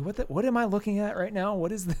be like, what am I looking at right now?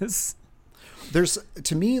 What is this? There's,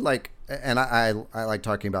 to me, like, and I like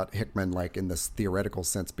talking about Hickman, like in this theoretical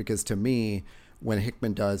sense, because to me, when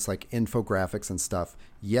Hickman does like infographics and stuff,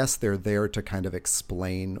 yes, they're there to kind of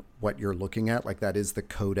explain what you're looking at. Like that is the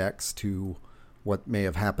codex to what may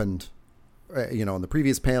have happened, in the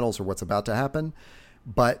previous panels or what's about to happen.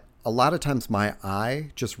 But a lot of times my eye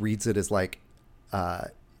just reads it as like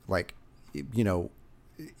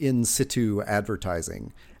in situ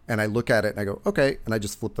advertising. And I look at it and I go, okay. And I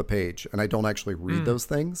just flip the page and I don't actually read those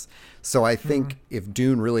things. So I think if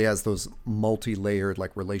Dune really has those multi-layered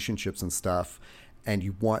like relationships and stuff, and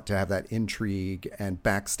you want to have that intrigue and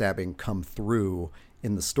backstabbing come through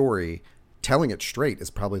in the story, telling it straight is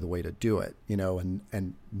probably the way to do it,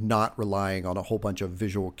 and not relying on a whole bunch of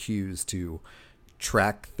visual cues to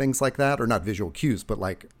track things like that, or not visual cues, but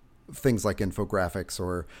like things like infographics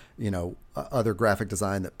or, other graphic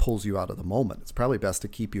design that pulls you out of the moment. It's probably best to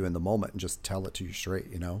keep you in the moment and just tell it to you straight,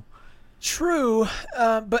 True.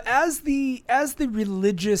 But as the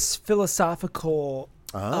religious philosophical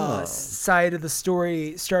side of the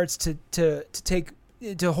story starts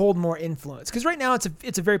to hold more influence, because right now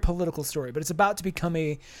it's a very political story, but it's about to become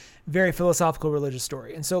a very philosophical religious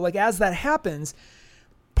story. And so like as that happens,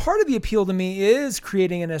 part of the appeal to me is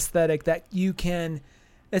creating an aesthetic that you can,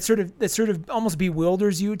 that sort of almost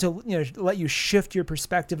bewilders you, to let you shift your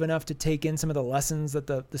perspective enough to take in some of the lessons that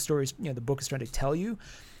the story's the book is trying to tell you.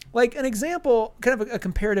 Like an example, kind of a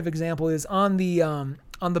comparative example, is on the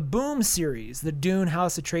Boom series, the Dune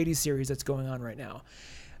House Atreides series that's going on right now.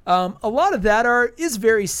 A lot of that is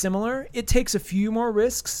very similar. It takes a few more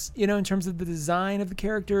risks, in terms of the design of the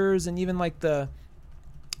characters and even like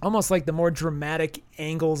almost like the more dramatic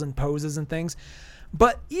angles and poses and things.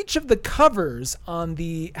 But each of the covers on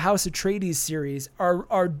the House Atreides series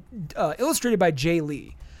are illustrated by Jay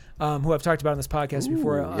Lee, who I've talked about on this podcast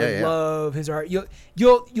before. I love his art.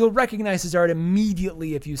 You'll recognize his art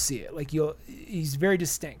immediately if you see it. Like he's very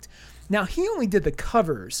distinct. Now, he only did the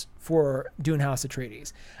covers for Dune House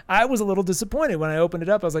Atreides. I was a little disappointed when I opened it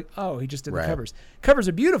up. I was like, oh, he just did the covers. Covers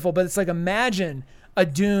are beautiful, but it's like, imagine a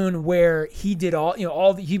Dune where he did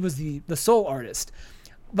he was the sole artist.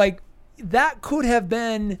 Like, that could have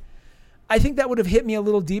been, I think that would have hit me a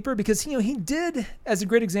little deeper, because, he did, as a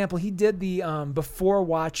great example, he did the Before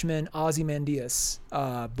Watchmen Ozymandias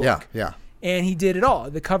book. Yeah. And he did it all,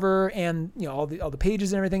 the cover and, all the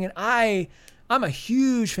pages and everything. And I'm a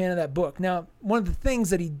huge fan of that book. Now, one of the things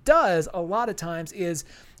that he does a lot of times is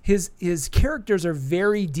his characters are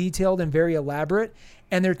very detailed and very elaborate,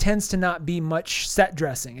 and there tends to not be much set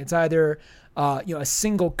dressing. It's either a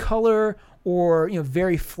single color or,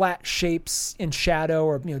 very flat shapes in shadow,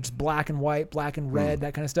 or, just black and white, black and red,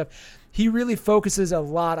 that kind of stuff. He really focuses a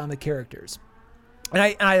lot on the characters. And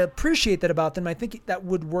I appreciate that about them. I think that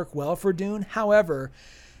would work well for Dune. However,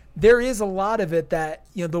 there is a lot of it that,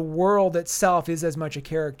 the world itself is as much a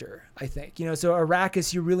character, I think. So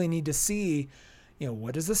Arrakis, you really need to see,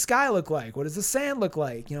 what does the sky look like? What does the sand look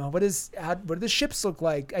like? What do the ships look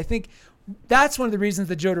like? I think that's one of the reasons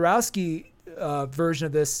the Jodorowsky version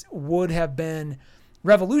of this would have been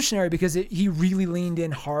revolutionary, because he really leaned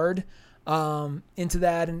in hard into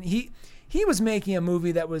that. And he was making a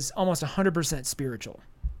movie that was almost 100% spiritual,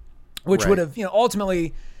 which would have,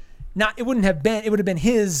 ultimately it would have been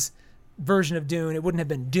his version of Dune. It wouldn't have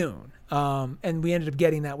been Dune. And we ended up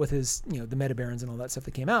getting that with his, the Metabarons and all that stuff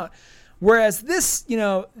that came out. Whereas this,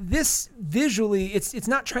 this visually, it's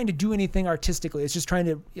not trying to do anything artistically. It's just trying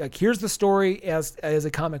to, here's the story as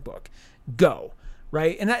a comic book. Go.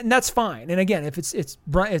 Right. And that's fine. And again, if it's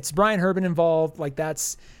Brian Herbin involved,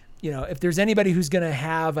 that's, if there's anybody who's going to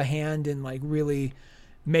have a hand in really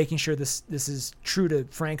making sure this is true to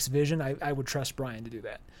Frank's vision, I would trust Brian to do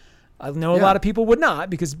that. I know a lot of people would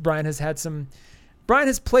not, because Brian has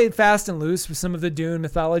played fast and loose with some of the Dune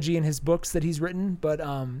mythology in his books that he's written, but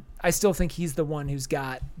I still think he's the one who's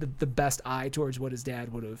got the best eye towards what his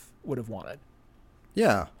dad would have wanted.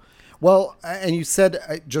 Yeah. Well, and you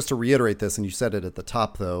said, just to reiterate this, and you said it at the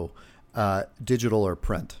top though, digital or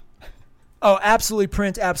print? Oh, absolutely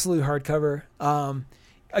print, absolutely hardcover.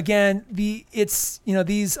 Again,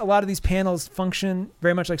 a lot of these panels function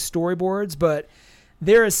very much like storyboards, but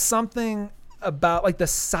there is something about the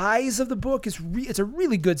size of the book it's a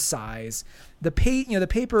really good size. The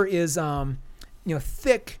paper is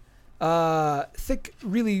thick,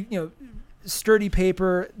 really sturdy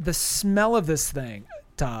paper. The smell of this thing,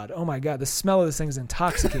 Todd, oh my God, the smell of this thing is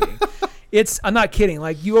intoxicating. I'm not kidding.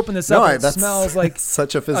 You open this up, and it smells like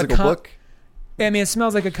such a physical book. I mean, it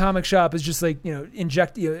smells like a comic shop is just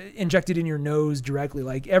injected in your nose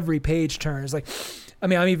directly. Every page turn is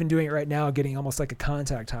I'm even doing it right now, getting almost like a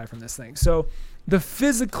contact high from this thing. So the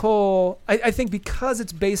physical, I think, because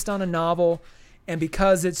it's based on a novel, and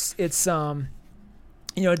because it's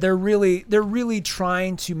they're really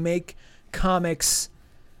trying to make comics,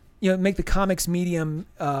 make the comics medium,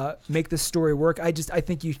 make the story work. I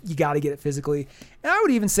think you got to get it physically. And I would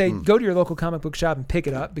even say go to your local comic book shop and pick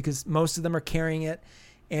it up, because most of them are carrying it.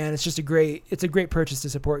 And it's just a great purchase to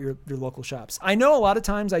support your local shops. I know a lot of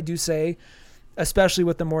times I do say, especially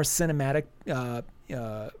with the more cinematic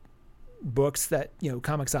books, that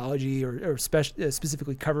Comixology or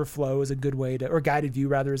specifically Cover Flow is a good way to, or Guided View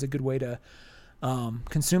rather, is a good way to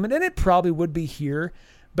consume it, and it probably would be here.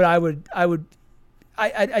 But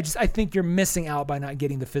I think you're missing out by not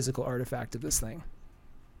getting the physical artifact of this thing.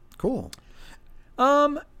 Cool.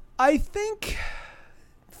 I think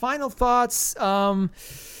final thoughts.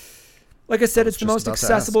 Like I said, it's the most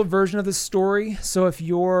accessible version of the story. So if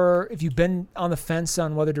you've been on the fence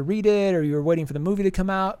on whether to read it, or you're waiting for the movie to come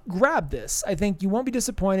out, grab this. I think you won't be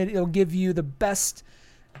disappointed. It'll give you the best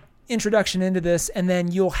introduction into this, and then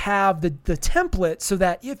you'll have the template, so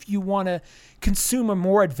that if you want to consume a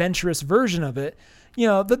more adventurous version of it,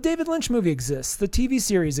 the David Lynch movie exists, the TV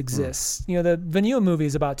series exists, the Villeneuve movie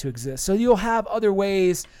is about to exist. So you'll have other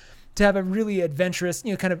ways to have a really adventurous,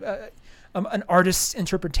 kind of an artist's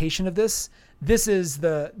interpretation of this. This is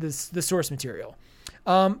the source material.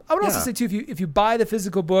 I would also say too, if you buy the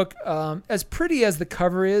physical book, as pretty as the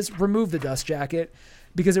cover is, remove the dust jacket,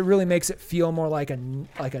 because it really makes it feel more like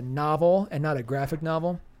a novel and not a graphic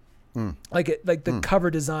novel. The cover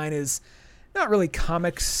design is not really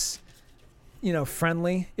comics,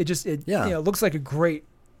 friendly. It just looks like a great,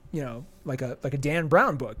 like a Dan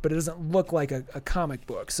Brown book, but it doesn't look like a comic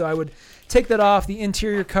book. So I would take that off. The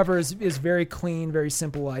interior cover is very clean, very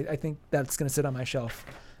simple. I think that's going to sit on my shelf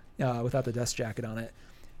without the dust jacket on it.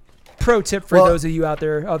 Pro tip for those of you out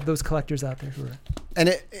there, those collectors out there who are.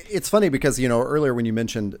 And it's funny because, earlier when you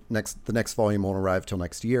mentioned the next volume won't arrive till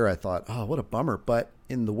next year, I thought, oh, what a bummer. But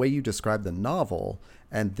in the way you described the novel,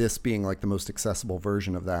 and this being the most accessible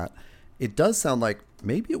version of that, it does sound like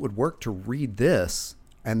maybe it would work to read this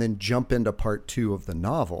and then jump into part 2 of the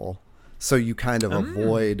novel. So you kind of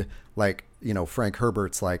avoid Frank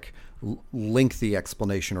Herbert's lengthy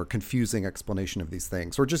explanation or confusing explanation of these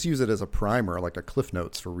things, or just use it as a primer, like a Cliff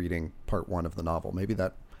Notes for reading part 1 of the novel. Maybe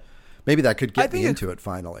that could get me into it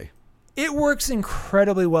finally. It works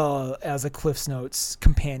incredibly well as a Cliff Notes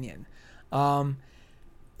companion.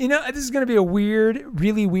 This is going to be a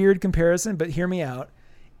really weird comparison, but hear me out.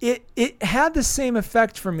 It had the same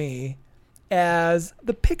effect for me as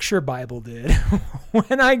the picture Bible did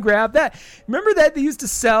when I grabbed that. Remember that they used to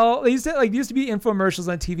be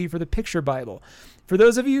infomercials on TV for the picture Bible. For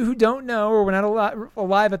those of you who don't know or were not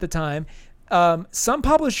alive at the time, some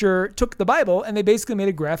publisher took the Bible and they basically made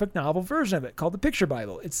a graphic novel version of it called the picture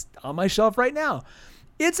Bible. It's on my shelf right now.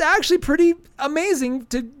 It's actually pretty amazing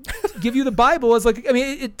to give you the Bible as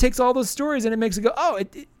it takes all those stories and it makes it go,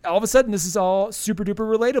 all of a sudden this is all super duper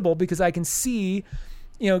relatable because I can see,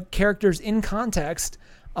 characters in context,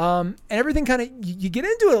 and everything kind of, you get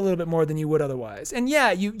into it a little bit more than you would otherwise. And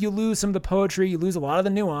yeah, you lose some of the poetry, you lose a lot of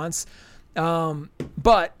the nuance.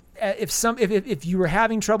 But if you were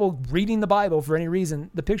having trouble reading the Bible for any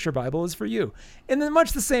reason, the picture Bible is for you. And then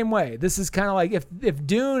much the same way, this is kind of like if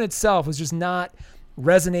Dune itself was just not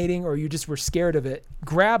resonating or you just were scared of it,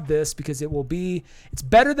 grab this because it's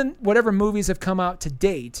better than whatever movies have come out to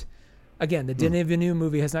date. Again, the Denis Villeneuve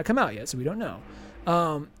movie has not come out yet, so we don't know.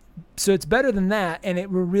 So it's better than that, and it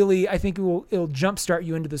will really, I think it'll jumpstart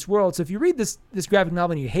you into this world. So if you read this graphic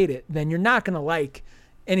novel and you hate it, then you're not going to like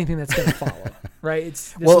anything that's going to follow, right?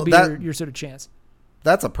 This will be your sort of chance.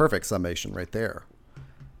 That's a perfect summation right there.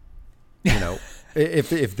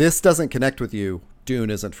 If this doesn't connect with you,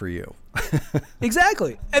 Dune isn't for you.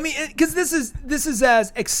 Exactly. I mean, because this is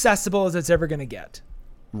as accessible as it's ever going to get.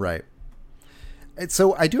 Right. And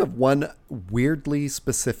so I do have one weirdly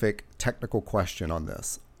specific technical question on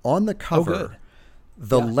this. On the cover,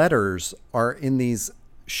 the letters are in these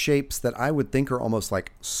shapes that I would think are almost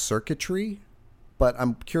like circuitry, but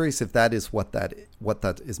I'm curious if that is what that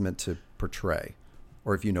is meant to portray,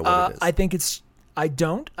 or if you know what it is. I think it's. I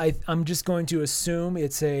don't. I'm just going to assume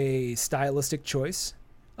it's a stylistic choice.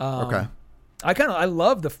 Okay. I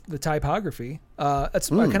love the typography. I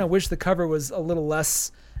kind of wish the cover was a little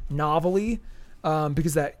less novel-y,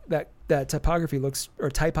 because that typography looks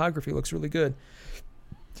really good.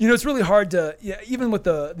 It's really hard to, even with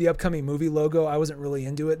the upcoming movie logo, I wasn't really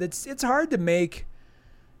into it. It's hard to make,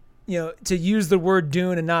 to use the word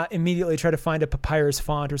Dune and not immediately try to find a papyrus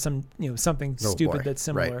font or something stupid that's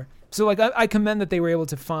similar. Right. So I commend that they were able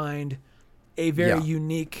to find a very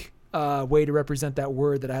unique way to represent that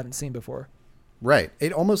word that I haven't seen before. Right.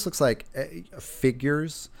 It almost looks like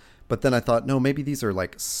figures, but then I thought, no, maybe these are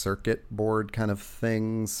like circuit board kind of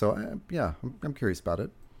things. So I'm curious about it.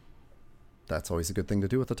 That's always a good thing to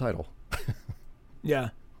do with the title. Yeah.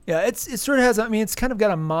 It sort of has, it's kind of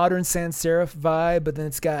got a modern sans serif vibe, but then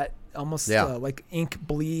it's got almost like ink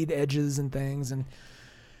bleed edges and things. And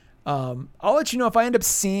I'll let you know if I end up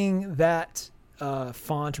seeing that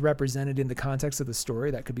font represented in the context of the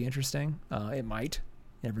story. That could be interesting. It might.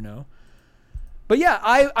 Never know. But yeah,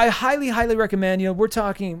 I highly, highly recommend, we're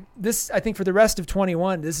talking this, I think for the rest of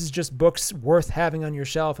 21, this is just books worth having on your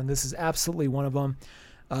shelf. And this is absolutely one of them.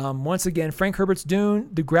 Once again, Frank Herbert's Dune,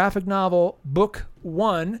 the graphic novel, book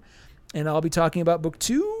 1. And I'll be talking about book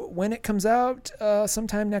 2 when it comes out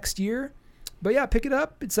sometime next year. But yeah, pick it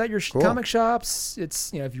up. It's at your comic shops.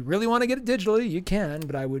 It's, if you really want to get it digitally, you can,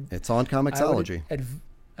 but it's on Comixology.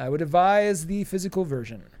 I would advise the physical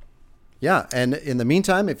version. Yeah. And in the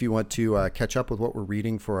meantime, if you want to catch up with what we're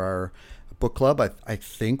reading for our book club, I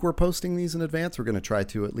think we're posting these in advance. We're going to try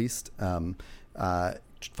to at least,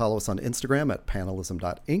 follow us on Instagram at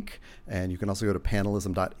panelism.inc. And you can also go to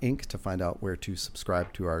panelism.inc to find out where to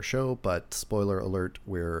subscribe to our show. But spoiler alert,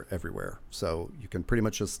 we're everywhere. So you can pretty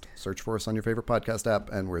much just search for us on your favorite podcast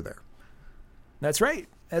app and we're there. That's right.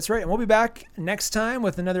 And we'll be back next time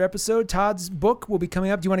with another episode. Todd's book will be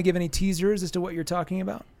coming up. Do you want to give any teasers as to what you're talking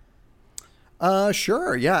about?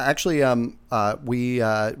 Sure. Yeah. Actually,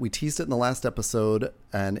 we teased it in the last episode,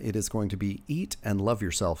 and it is going to be Eat and Love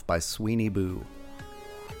Yourself by Sweeney Boo.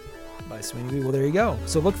 Well, there you go.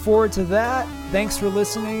 So look forward to that. Thanks for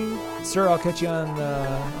listening. Sir, I'll catch you on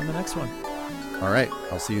the next one. All right.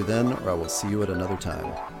 I'll see you then, or I will see you at another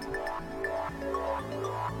time.